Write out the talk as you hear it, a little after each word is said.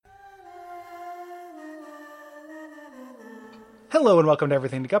Hello and welcome to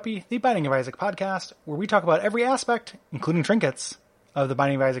Everything to Guppy, the Binding of Isaac podcast, where we talk about every aspect, including trinkets, of the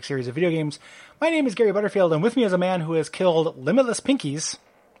Binding of Isaac series of video games. My name is Gary Butterfield, and with me is a man who has killed limitless pinkies,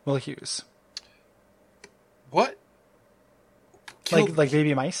 Will Hughes. What? Like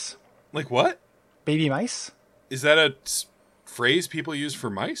baby mice? Like what? Baby mice? Is that a phrase people use for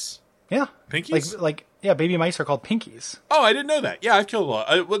mice? Yeah. Pinkies? Yeah, baby mice are called pinkies. Oh, I didn't know that. Yeah, I've killed a lot.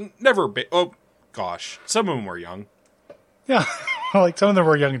 I would never. Oh, gosh, some of them were young. Yeah, like some of them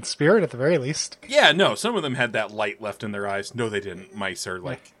were young in spirit at the very least. Yeah, no, some of them had that light left in their eyes. No, they didn't. Mice are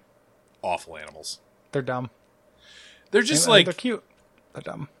like awful animals. They're dumb. They're just They're cute. They're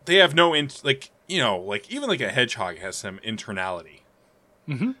dumb. They have no even like a hedgehog has some internality.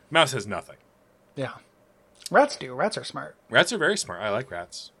 Mm-hmm. Mouse has nothing. Yeah, rats do. Rats are smart. Rats are very smart. I like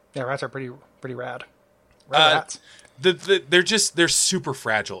rats. Yeah, rats are pretty rad. Rats. They're super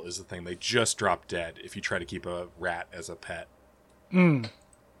fragile is the thing. They just drop dead if you try to keep a rat as a pet. Mm.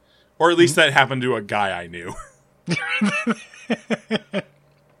 Or at least that happened to a guy I knew.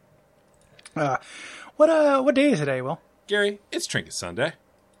 What day is today, Will? Gary, it's Trinket Sunday.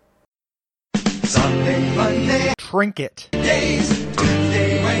 Sunday, Monday, Trinket. days,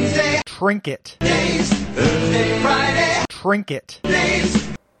 Tuesday, Wednesday, Trinket. days, Thursday, Friday, Trinket.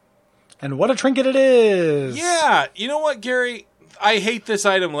 days. And what a trinket it is! Yeah, you know what, Gary? I hate this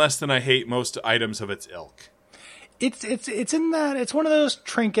item less than I hate most items of its ilk. It's in that it's one of those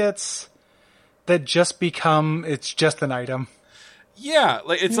trinkets that just become it's just an item. Yeah,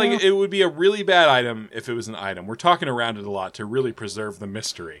 like it would be a really bad item if it was an item. We're talking around it a lot to really preserve the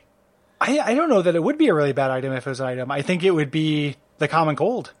mystery. I don't know that it would be a really bad item if it was an item. I think it would be the common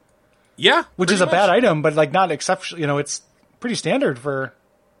cold. Yeah, Which is a bad item, but like not exceptional. You know, it's pretty standard for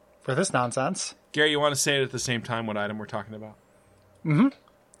this nonsense. Gary, you want to say it at the same time what item we're talking about? Mm-hmm.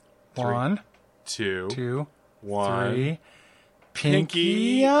 Three, 1, two, 2, 1. 3.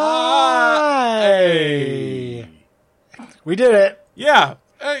 Pinky Pinky Eye. Eye. We did it. Yeah,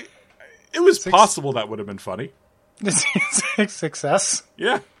 it was possible that would have been funny. Success.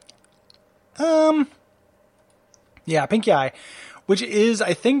 Yeah. Yeah, Pinky Eye, which is,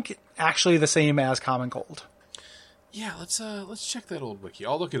 I think, actually the same as Common Cold. Yeah, let's check that old wiki.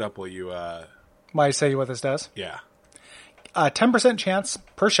 I'll look it up while you Might I say what this does? yeah. 10% chance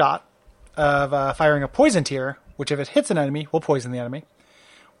per shot of firing a poison tier, which if it hits an enemy, will poison the enemy,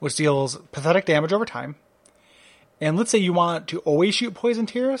 which deals pathetic damage over time. And let's say you want to always shoot poison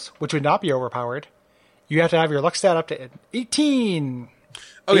tiers, which would not be overpowered. You have to have your luck stat up to 18.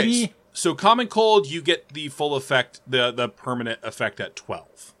 Okay, 80. so Common Cold, you get the full effect, the permanent effect at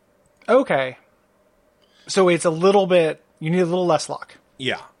 12. Okay. So it's a little bit, you need a little less luck.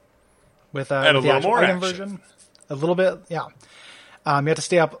 Yeah. With And a the little actual more item action. version. A little bit, yeah. You have to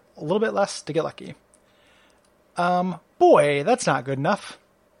stay up a little bit less to get lucky. Boy, that's not good enough.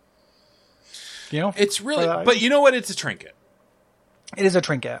 You know? It's really, for that but item. you know what? It's a trinket. It is a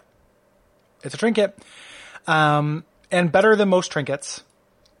trinket. It's a trinket. And better than most trinkets.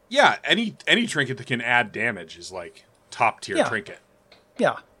 Yeah, any trinket that can add damage is like top tier Yeah. trinket.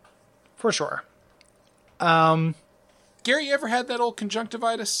 Yeah. For sure. Gary, you ever had that old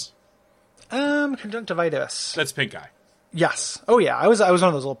conjunctivitis? Conjunctivitis. That's pink eye. Yes. Oh yeah, I was one of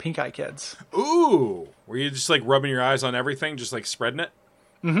those little pink eye kids. Ooh, were you just like rubbing your eyes on everything, just like spreading it?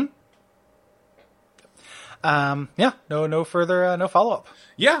 Yeah, no further, no follow-up.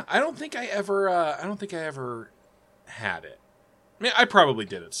 Yeah, I don't think I ever had it. I mean, I probably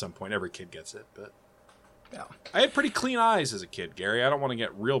did at some point. Every kid gets it, but Yeah. I had pretty clean eyes as a kid, Gary. I don't want to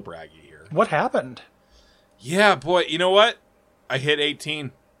get real braggy here. What happened? Yeah, boy, you know what? I hit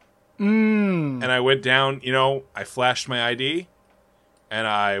 18. And I went down, I flashed my ID, and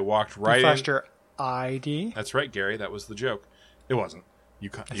I walked right You flashed in. your ID? That's right, Gary. That was the joke. It wasn't.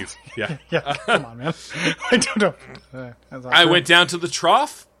 Yeah. Yeah, come on, man. I don't know. That's not I true. went down to the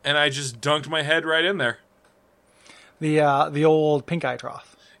trough, and I just dunked my head right in there. The old pink eye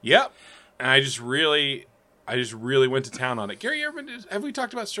trough. Yep. And I just really went to town on it. Gary, have we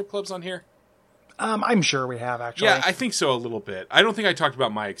talked about strip clubs on here? I'm sure we have actually. Yeah, I think so a little bit. I don't think I talked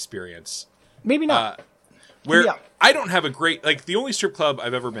about my experience. Maybe not. Where Yeah. I don't have a great, the only strip club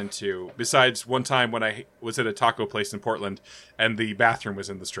I've ever been to, besides one time when I was at a taco place in Portland and the bathroom was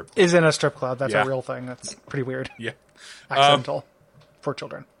in the strip club. Is in a strip club. That's Yeah. a real thing. That's pretty weird. Yeah. Accidental for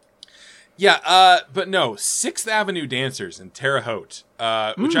children. Yeah, but no, 6th Avenue Dancers in Terre Haute,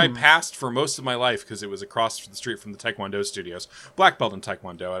 which I passed for most of my life because it was across the street from the Taekwondo studios. Black belt in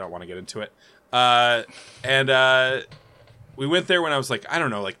Taekwondo, I don't want to get into it. And we went there when I was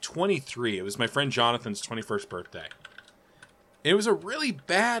 23. It was my friend Jonathan's 21st birthday. It was a really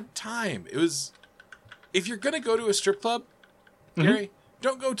bad time. It was, if you're going to go to a strip club, Gary,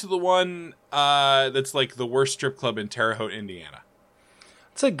 don't go to the one that's like the worst strip club in Terre Haute, Indiana.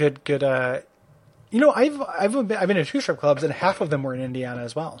 It's a good. I've been to 2 strip clubs, and half of them were in Indiana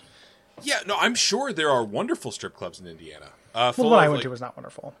as well. Yeah, no, I'm sure there are wonderful strip clubs in Indiana. Well, the one I went to was not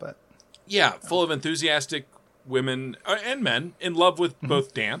wonderful, but yeah, full of enthusiastic women and men in love with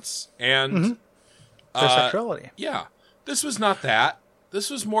both dance and their sexuality. Yeah, this was not that. This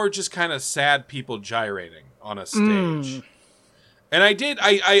was more just kind of sad people gyrating on a stage. And I did.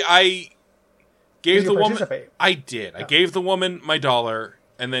 I gave the woman. I did. I gave the woman my $1,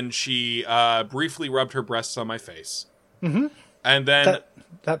 and then she briefly rubbed her breasts on my face. Mm-hmm. And then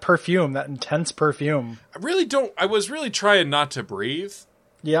that perfume, that intense perfume. I was really trying not to breathe.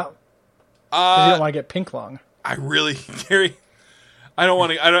 Yeah. You don't want to get pink lung. I really, Gary. I don't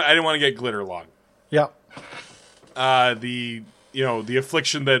want to. I didn't want to get glitter lung. Yeah. The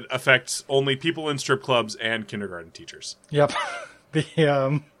affliction that affects only people in strip clubs and kindergarten teachers. Yep.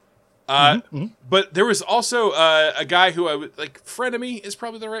 But there was also a guy who I would like, frenemy is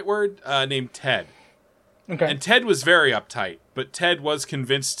probably the right word, named Ted. Okay. And Ted was very uptight, but Ted was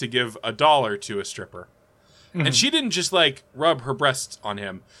convinced to give $1 to a stripper. Mm-hmm. And she didn't just like rub her breasts on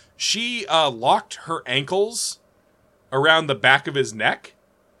him. She locked her ankles around the back of his neck.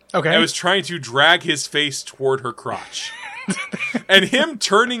 Okay. And was trying to drag his face toward her crotch. And him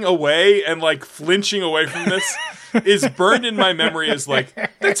turning away and like flinching away from this is burned in my memory as like,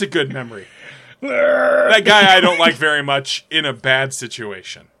 that's a good memory. That guy I don't like very much in a bad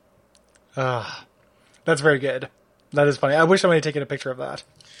situation. That's very good. That is funny. I wish somebody had taken a picture of that.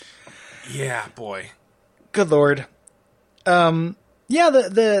 Yeah, boy. Good Lord. Yeah,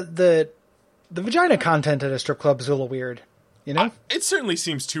 the vagina content at a strip club is a little weird. You know? It certainly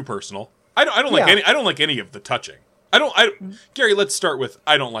seems too personal. I don't like any of the touching. Gary, let's start with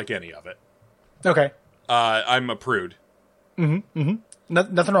I don't like any of it. Okay. I'm a prude.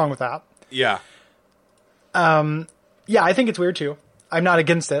 Nothing wrong with that. Yeah. Yeah, I think it's weird too. I'm not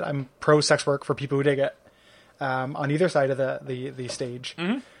against it. I'm pro sex work for people who dig it. On either side of the stage.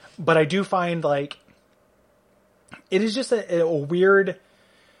 Mm-hmm. But I do find like it is just a weird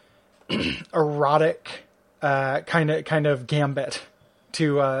erotic kind of gambit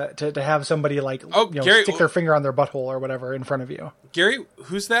to have somebody like Gary, stick their finger on their butthole or whatever in front of you. Gary,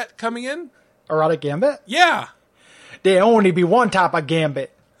 who's that coming in? Erotic gambit? Yeah. There only be one type of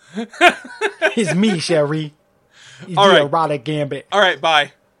gambit. It's me, Sherry. It's all right. Erotic gambit. All right,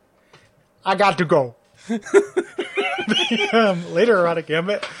 bye. I got to go. Later, Erotic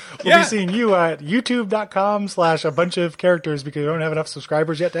Gambit. We'll be seeing you at youtube.com/a bunch of characters because we don't have enough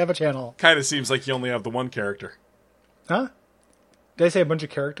subscribers yet to have a channel. Kind of seems like you only have the one character. Huh? Did I say a bunch of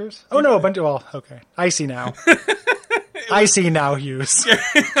characters? Oh, no, a bunch of... Well, okay. I see now. I see now, Hughes.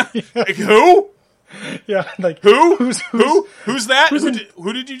 Like, who? Yeah, like... Who? Who's that?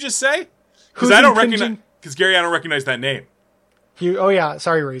 Who did you just say? Because I don't recognize... Because, Gary, I don't recognize that name. Oh, yeah.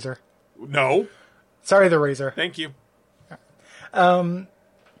 Sorry, Razor. No. Sorry, the Razor. Thank you. Well,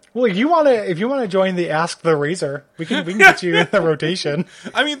 if you want to join the Ask the Razor, we can get you in the rotation.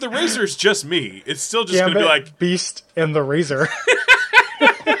 I mean, the Razor's just me. It's still just going to be like Beast and the Razor.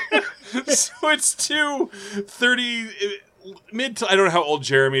 So it's 2:30 mid to I don't know how old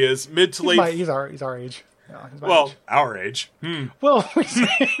Jeremy is. Mid to late. He's our age. Yeah, well, our age. Well,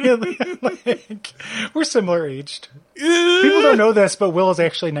 we're similar aged. People don't know this, but Will is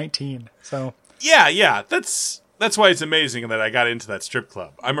actually 19. So yeah, that's why it's amazing that I got into that strip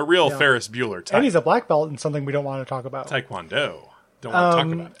club. I'm a real Ferris Bueller type. And he's a black belt in something we don't want to talk about. Taekwondo. Don't want to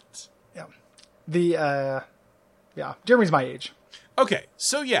talk about it. Yeah. Jeremy's my age. Okay,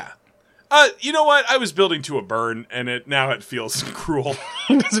 so yeah. You know what? I was building to a burn, and it feels cruel.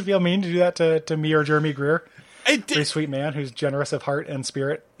 Does it feel mean to do that to me or Jeremy Greer? Very sweet man who's generous of heart and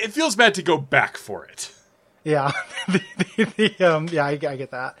spirit. It feels bad to go back for it. Yeah, yeah, I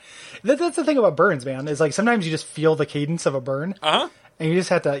get that. That's the thing about burns, man. Is like sometimes you just feel the cadence of a burn, and you just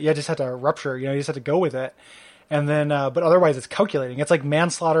have to rupture. You just have to go with it, and then but otherwise it's calculating. It's like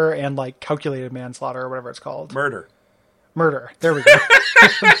manslaughter and like calculated manslaughter or whatever it's called. Murder. There we go.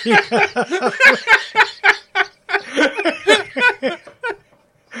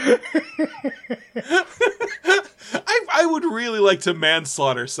 I would really like to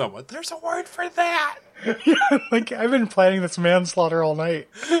manslaughter someone. There's a word for that. Like I've been planning this manslaughter all night.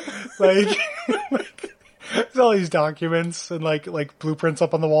 Like there's all these documents and like blueprints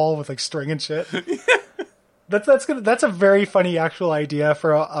up on the wall with like string and shit. That's a very funny actual idea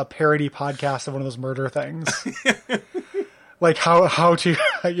for a parody podcast of one of those murder things. Like how to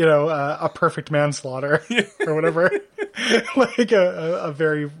a perfect manslaughter or whatever. like a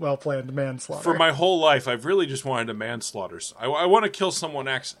very well planned manslaughter. For my whole life, I've really just wanted to manslaughter. I want to kill someone.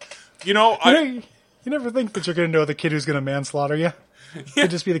 You never think that you're going to know the kid who's going to manslaughter you.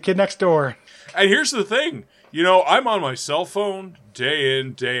 Could just be the kid next door. And here's the thing. I'm on my cell phone day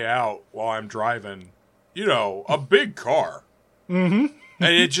in, day out while I'm driving, a big car. Mm-hmm.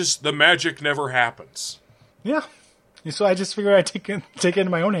 And the magic never happens. Yeah. So I just figured I'd take it into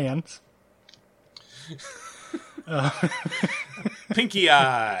my own hands. Pinky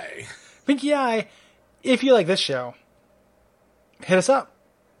Eye. Pinky Eye. If you like this show, hit us up.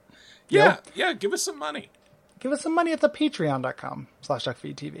 Yeah, give us some money. Give us some money at the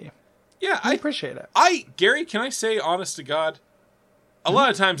patreon.com/duckfeedtv. Yeah, I appreciate it. Gary, can I say, honest to God, a lot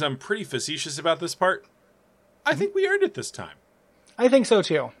of times I'm pretty facetious about this part. I think we earned it this time. I think so,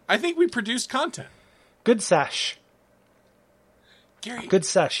 too. I think we produced content. Good sesh. Gary. Good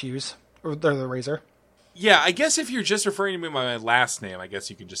sesh, use. Or the razor. Yeah, I guess if you're just referring to me by my last name, I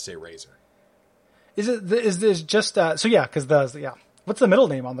guess you can just say razor. Is this just, so yeah, because what's the middle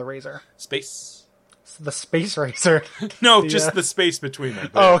name on the razor? Space. It's the space razor. No, just the space between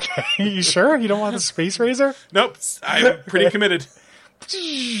them. Oh, okay. You sure? You don't want the space razor? Nope. I'm pretty committed.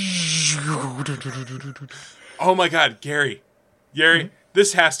 Oh my God, Gary,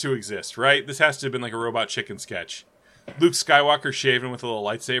 this has to exist, right? This has to have been like a Robot Chicken sketch. Luke Skywalker shaving with a little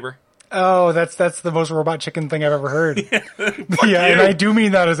lightsaber. Oh, that's the most Robot Chicken thing I've ever heard. Yeah, and I do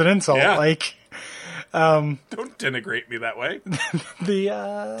mean that as an insult. Yeah. Don't denigrate me that way.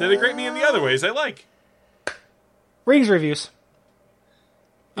 Denigrate me in the other ways I like. Ratings reviews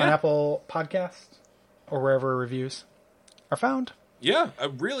on Apple Podcasts or wherever reviews are found. Yeah,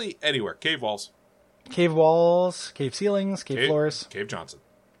 really anywhere. Cave walls, cave ceilings, cave floors. Cave Johnson.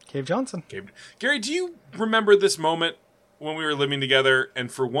 Gary, do you remember this moment when we were living together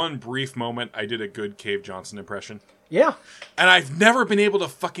and for one brief moment I did a good Cave Johnson impression? Yeah. And I've never been able to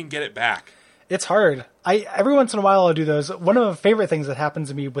fucking get it back. It's hard. Every once in a while I'll do those. One of the favorite things that happens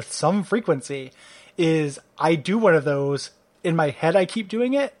to me with some frequency is I do one of those in my head. I keep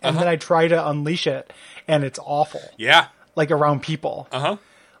doing it and then I try to unleash it and it's awful. Yeah. Like around people.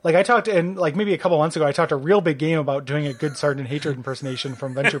 Like I talked maybe a couple months ago, I talked a real big game about doing a good Sergeant Hatred impersonation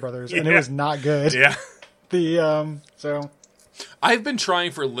from Venture Brothers and it was not good. Yeah. So I've been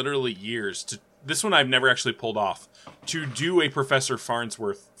trying for literally years this one I've never actually pulled off, to do a Professor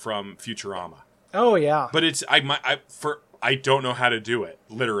Farnsworth from Futurama. Oh yeah. But I don't know how to do it,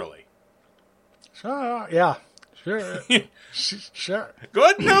 literally. Sure. Yeah. Sure. Sure.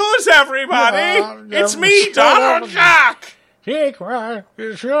 Good news, everybody! It's me, Donald Duck! Take my,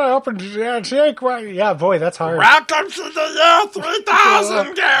 shut up and take my, yeah, boy, that's hard. Welcome to the year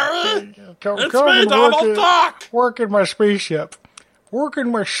 3000, Gary! It's me, Donald Duck! Working my spaceship.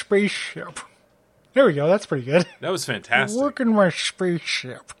 There we go, that's pretty good. That was fantastic. Working my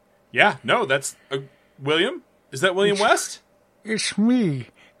spaceship. Yeah, no, that's, William? Is that William West? It's me,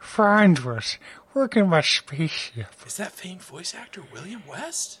 Farnsworth, working my spaceship. Is that famed voice actor William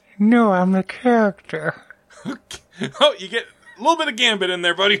West? No, I'm the character. Oh, you get a little bit of Gambit in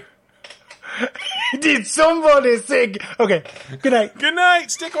there, buddy. Did somebody sing? Okay, good night. Good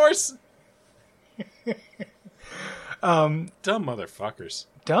night, stick horse. Dumb motherfuckers.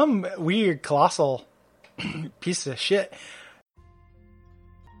 Dumb, weird, colossal piece of shit.